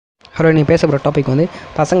Hello, நீ பேச போகிற டாபிக் வந்து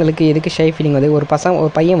பசங்களுக்கு எதுக்கு ஷை ஃபீலிங் வந்து ஒரு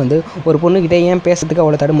பையன் வந்து ஒரு பொண்ணுக்கிட்டே ஏன் பேசுறதுக்கு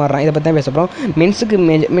அவ்வளோ தடுமாறுறான். இதை பற்றி தான் பேச போகிறோம்.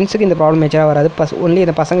 மென்ஸுக்கு இந்த ப்ராப்ளம் மேஜராக வராது. ஒன்லி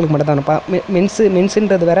இந்த பசங்களுக்கு மட்டும் தான்.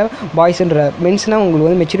 மென்ஸுன்றது வேறு, பாய்ஸுன்ற மென்ஸ்னால் உங்களுக்கு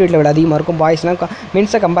வந்து மெச்சூரிட்டி லெவல் அதிகமாக இருக்கும். பாய்ஸ்னால்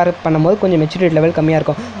மென்ஸை கம்பேர் பண்ணும்போது கொஞ்சம் மெச்சூரிட்டி லெவல் கம்மியாக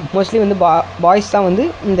இருக்கும். மோஸ்ட்லி வந்து பாய்ஸ் தான் வந்து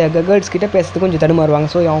இந்த கேர்ள்ஸ் கிட்டே பேசுறதுக்கு கொஞ்சம் தடுமாறுவாங்க.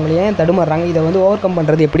 ஸோ அவங்க ஏன் தடுமாறுறாங்க, இதை வந்து ஓவர் கம்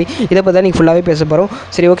பண்ணுறது எப்படி, இதை பற்றி தான் நீங்கள் ஃபுல்லாகவே பேச போகிறோம்.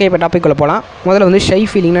 சரி, ஓகே, இப்போ டாபிக் உள்ள போகலாம். முதல்ல வந்து ஷை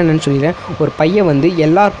ஃபீலிங்னா என்னன்னு சொல்லிடுறேன். ஒரு பையன் வந்து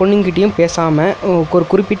எல்லார் பொண்ணுங்கிட்டையும் பேசாமல் ஒரு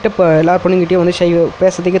குறிப்பிட்ட எல்லார் பொண்ணுங்கிட்டையும் வந்து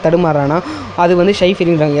பேசுறதுக்கு தடுமாறுறானா அது வந்து ஷை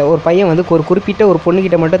ஃபீலிங்கிறாங்க. ஒரு பையன் வந்து ஒரு குறிப்பிட்ட ஒரு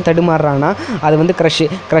பொண்ணுக்கிட்ட மட்டும் தடுமாறுறானா அது வந்து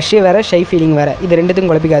க்ரஷ்ஷு வேறு, ஷை ஃபீலிங் வேறு. இது ரெண்டுத்தையும்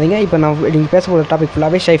குழப்பிக்காதீங்க. இப்போ நீங்கள் பேச போகிற டாபிக்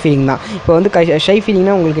ஃபுல்லாகவே ஷை ஃபீலிங் தான். இப்போ வந்து ஷை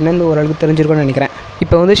ஃபீலிங்னா உங்களுக்கு என்னென்னு ஓரளவுக்கு தெரிஞ்சிருக்கும்னு நினைக்கிறேன்.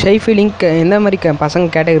 இப்போ வந்து ஷை ஃபீலிங் எந்த மாதிரி பசங்க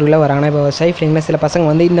கேட்டகரியில் வராங்கன்னா, இப்போ ஷை ஃபீலிங்கில் சில பசங்க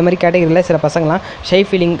வந்து இந்த மாதிரி கேட்டகரியில் சில பசங்களாம் ஷை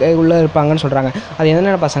ஃபீலிங் உள்ளே இருப்பாங்கன்னு சொல்கிறாங்க. அது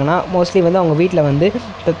என்னென்ன பசங்கன்னா, மோஸ்ட்லி வந்து அவங்க வீட்டில் வந்து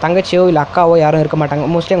தங்கச்சியோ இல்லை அக்காவோ யாரும் இருக்க மாட்டாங்க.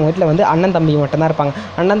 மோஸ்ட்லி அவங்க வீட்டில் வந்து அண்ணன் தம்பி மட்டும்தான் இருப்பாங்க.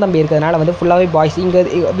 அண்ணன் தம்பி இருக்கிறதுனால வந்து ஃபுல்லாகவே பாய்ஸ். இங்கே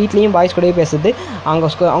வீட்லேயும் பாய்ஸ் கூடவே பேசுது,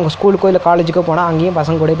 அவங்க ஸ்கூலுக்கோ இல்லை காலேஜுக்கோ போனால் அங்கேயும்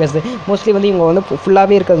பசங்க கூட பேசுது. மோஸ்ட்லி வந்து இவங்க வந்து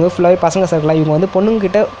ஃபுல்லாகவே இருக்கிறது வந்து ஃபுல்லாகவே பசங்க சர்க்கிளாக. இவங்க வந்து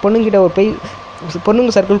பொண்ணுங்கிட்ட ஒரு போய்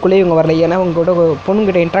பொண்ணுங்க சர்க்கிள்குள்ளேயே இவங்க வரல. ஏன்னா அவங்க கூட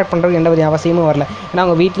பொண்ணுங்கிட்ட இன்ட்ராக்ட் பண்ணுறதுக்கு எந்த ஒரு அவசியமும் வரல. ஏன்னா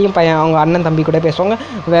அவங்க வீட்லேயும் அவங்க அண்ணன் தம்பி கூட பேசுவாங்க.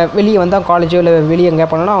 வெளியே வந்து அவங்க காலேஜோ இல்லை வெளியே எங்கே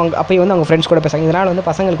போனோன்னா அப்போயும் வந்து அவங்க ஃப்ரெண்ட்ஸ் கூட பேசுவாங்க. இதனால் வந்து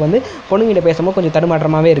பசங்களுக்கு வந்து பொண்ணுங்கிட்ட பேசும்போது கொஞ்சம்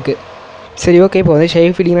தடுமாற்றமாகவே இருக்குது. சரி, ஓகே, இப்போ வந்து ஷை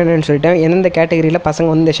ஃபீலிங்னா என்னென்னு சொல்லிட்டேன். எந்தெந்த கேட்டகரியில் பசங்க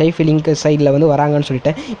வந்து இந்த ஷை ஃபீலிங்க்கு சைடில் வந்து வராங்கன்னு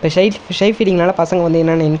சொல்லிட்டேன். இப்போ ஷை ஃபீலிங்னால பசங்க வந்து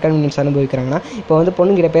என்னென்ன இன்கன்வீனியன்ஸ் அனுபவிக்கிறாங்கன்னா, இப்போ வந்து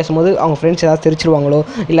பொண்ணுங்கிட்ட பேசும்போது அவங்க ஃப்ரெண்ட்ஸ் ஏதாவது சிரிச்சிருவாங்களோ,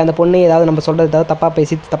 இல்லை அந்த பொண்ணு ஏதாவது நம்ம சொல்கிறது ஏதாவது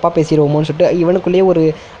தப்பாக பேசிடுவோமோன்னு சொல்லிட்டு இவனுக்குள்ளேயே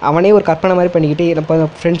அவனே ஒரு கற்பனை மாதிரி பண்ணிக்கிட்டு, இப்போ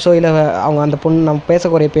ஃப்ரெண்ட்ஸோ இல்லை அவங்க அந்த பொண்ணு நம்ம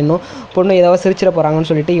பேசக்கூடிய பொண்ணு ஏதாவது சிரிச்சிட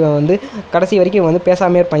போகிறாங்கன்னு சொல்லிட்டு இவன் வந்து கடைசி வரைக்கும் வந்து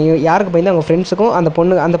பேசாமே இருப்பான். யாருக்கு பயந்து அவங்க ஃப்ரெண்ட்ஸுக்கும்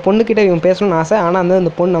அந்த பொண்ணுக்கிட்ட இவன் பேசணும்னு ஆசை. ஆனால்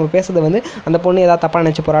அந்த பொண்ணு நம்ம பேசுறது வந்து அந்த பொண்ணு ஏதாவது தப்பாக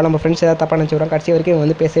நினச்சி போகிறா, நம்ம ஃப்ரெண்ட்ஸ் ஏதாவது தப்பாக நினச்சி போகிறான். கடைசி வரைக்கும்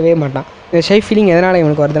வந்து பேசவே மாட்டான். இந்த ஷை ஃபீலிங் எதனால்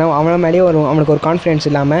இவனுக்கு வருதுன்னா, அவன் மேலேயே அவனுக்கு ஒரு கான்ஃபிடன்ஸ்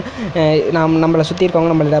இல்லாமல், நம்மளை சுற்றி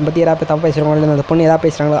இருக்கவங்க நம்மளை பற்றி ஏதாவது தப்பு பேசுகிறவங்க இல்லை அந்த பொண்ணு ஏதாவது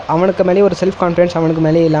பேசுகிறாங்களோ அவனுக்கு மேலேயே ஒரு செல்ஃப் கான்ஃபிடன்ஸ் அவனுக்கு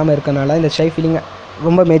மேலேயே இல்லாமல் இருக்கனால இந்த ஷை ஃபீலிங்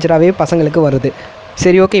ரொம்ப மேஜராகவே பசங்களுக்கு வருது.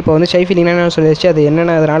 சரி, ஓகே, இப்போ வந்து ஷை ஃபீலிங் என்னென்னு சொல்லியாச்சு. அது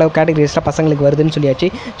என்னென்ன அதனால் கேட்டகரிஸாக பசங்களுக்கு வருதுன்னு சொல்லியாச்சு.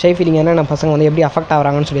 ஷை ஃபீலிங் என்னென்ன பசங்க வந்து எப்படி அஃபெக்ட்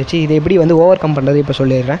ஆகிறாங்கன்னு சொல்லியாச்சு. இதை எப்படி வந்து ஓவர் கம் பண்ணுறது இப்போ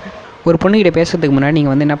சொல்லிடுறேன். ஒரு பொண்ணுக்கிட்ட பேசுறதுக்கு முன்னாடி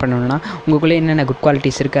நீங்கள் வந்து என்ன பண்ணணும்னா, உங்களுக்குள்ளே என்னென்ன குட்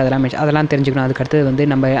குவாலிட்டிஸ் இருக்குது அதெல்லாம் தெரிஞ்சுக்கணும். அதுக்கடுத்தது வந்து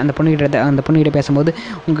நம்ம அந்த பொண்ணுக்கிட்ட பேசும்போது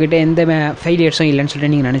உங்கள்கிட்ட எந்த ஃபெயிலியர்ஸும் இல்லைன்னு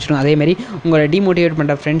சொல்லிட்டு நீங்கள் நினச்சிடணும். அதேமாதிரி உங்களை டிமோட்டிவேட்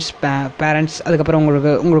பண்ணுற ஃப்ரெண்ட்ஸ், பேரண்ட்ஸ், அதுக்கப்புறம்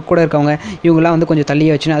உங்களுக்கு கூட இருக்கவங்க இவங்களாம் வந்து கொஞ்சம்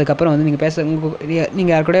தள்ளியே வச்சுன்னு, அதுக்கப்புறம் வந்து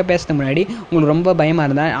நீங்கள் யார் கூட பேசுறதுக்கு முன்னாடி உங்களுக்கு ரொம்ப பயமாக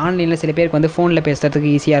இருந்தால், ஆன்லைனில் சில பேருக்கு வந்து ஃபோனில் பேசுறதுக்கு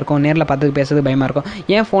ஈஸியாக இருக்கும், நேரில் பார்த்து பேசுறது பயமாக இருக்கும்.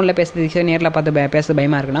 ஏன் ஃபோனில் பேசுறது ஈஸியாக நேரில் பார்த்து பேசுறது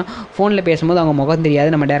பயமாக இருக்குன்னா, ஃபோனில் பேசும்போது அவங்க முகம்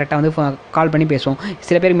தெரியாது, நம்ம டேரெக்டாக வந்து கால் பண்ணி பேசுவோம்.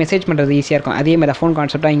 சில பேருக்கு மெசேஜ் பண்ணுறது ஈஸியாக இருக்கும். அதே மாதிரி ஃபோன்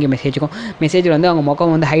கான்செப்டாக இங்கே மெசேஜில் வந்து அவங்க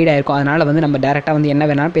முகம் வந்து ஹைட் ஆகிருக்கும். அதனால் வந்து நம்ம டேரெக்டாக வந்து என்ன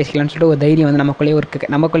வேணாலும் பேசிக்கலாம்னு சொல்லிட்டு ஒரு தைரியம் வந்து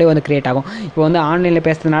நமக்குள்ளே வந்து கிரியேட் ஆகும். இப்போ வந்து ஆன்லைனில்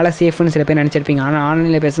பேசுறதுனால சேஃப்னு சில பேர் நினச்சிருப்பீங்க. ஆனால்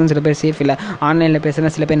ஆன்லைனில் பேசுறது சில பேர் சேஃப் இல்லை. ஆன்லைனில்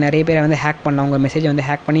பேசுகிறது சில பேர் நிறைய பேரை வந்து ஹேக் பண்ணலாம். உங்கள் மெசேஜை வந்து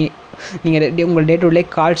ஹேக் பண்ணி உங்கள் டே டு டே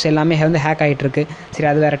கால்ஸ் எல்லாமே வந்து ஹேக் ஆகிட்டு இருக்கு. சரி,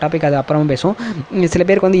 அது வேறு டாபிக், அது அப்புறமா பேசுவோம். சில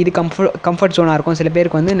பேருக்கு வந்து இது கம்ஃபர்ட் ஜோனாக இருக்கும். சில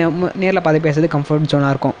பேருக்கு வந்து நேரில் பார்த்து பேசுறது கம்ஃபர்ட்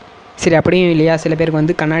ஜோனாக இருக்கும். சரி, அப்படியும் இல்லையா, சில பேருக்கு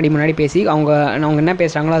வந்து கண்ணாடி முன்னாடி பேசி அவங்க என்ன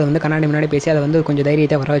பேசுகிறாங்களோ அதை வந்து கண்ணாடி முன்னாடி பேசி அதை வந்து கொஞ்சம்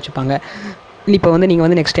தைரியத்தை வர வச்சுப்பாங்க. இப்போ வந்து நீங்கள்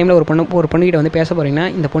வந்து நெக்ஸ்ட் டைமில் ஒரு பொண்ணுக்கிட்ட வந்து பேச போகிறீங்கன்னா,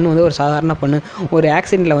 இந்த பொண்ணு வந்து ஒரு சாதாரண பொண்ணு, ஒரு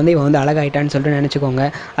ஆக்சிடெண்ட்டில் வந்து இவன் வந்து அழகாயிட்டான்னு சொல்லிட்டு நினச்சிக்கோங்க.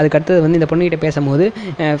 அதுக்கடுத்தது வந்து இந்த பொண்ணுக்கிட்ட பேசும்போது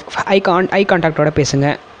ஐ கான்டாக்டோட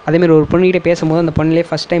பேசுங்க. அதேமாதிரி ஒரு பொண்ணுகிட்ட பேசும்போது அந்த பொண்ணுலேயே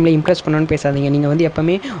ஃபஸ்ட் டைமில் இம்ப்ரெஸ் பண்ணணும்னு பேசாதீங்க. நீங்கள் வந்து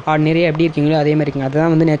எப்போவுமே நிறைய எப்படி இருக்கீங்களோ அதே மாதிரி இருக்கீங்க.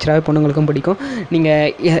 அதுதான் வந்து நேச்சராகவே பொண்ணுங்களுக்கும் பிடிக்கும்.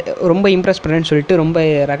 நீங்கள் ரொம்ப இம்ப்ரெஸ் பண்ணுறேன்னு சொல்லிட்டு ரொம்ப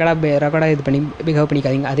ரகடாக இது பண்ணி பிஹேவ்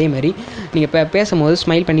பண்ணிக்காதீங்க. அதேமாதிரி நீங்கள் பேசும்போது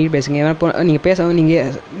ஸ்மைல் பண்ணிட்டு பேசுங்க. நீங்கள்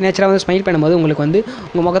நேச்சராக வந்து ஸ்மைல் பண்ணும்போது உங்களுக்கு வந்து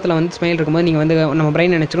உங்கள் முகத்தில் வந்து ஸ்மைல் இருக்கும்போது நீங்கள் வந்து நம்ம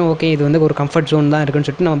பிரெயின் நினச்சிடும், ஓகே இது வந்து ஒரு கம்ஃபர்ட் ஜோன் தான் இருக்குன்னு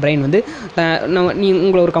சொல்லிட்டு நம்ம பிரெயின் வந்து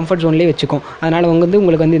உங்களை ஒரு கம்ஃபர்ட் ஜோன்லேயே வச்சுக்கும். அதனால்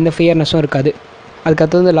உங்களுக்கு வந்து எந்த ஃபியர்னஸும் இருக்காது.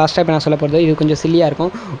 அதுக்கடுத்து வந்து லாஸ்ட்டாக இப்போ நான் சொல்ல போகிறது இது கொஞ்சம் சில்லியாக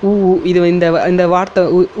இருக்கும். இது இந்த வார்த்தை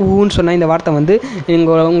ஊன்னு சொன்னால் இந்த வார்த்தை வந்து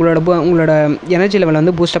உங்களோட எனர்ஜி லெவலில்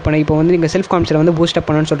வந்து பூஸ்டப் பண்ண, இப்போ வந்து நீங்கள் செல்ஃப் கான்ஃபிடன்ஸ் வந்து பூஸ்டப்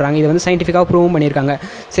பண்ணணும்னு சொல்கிறாங்க. இது வந்து சயின்டிஃபிக்காக ப்ரூவ் பண்ணியிருக்காங்க.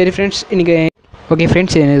 சரி ஃப்ரெண்ட்ஸ்,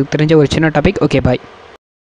 எனக்கு தெரிஞ்ச ஒரு சின்ன டாபிக். ஓகே, பாய்.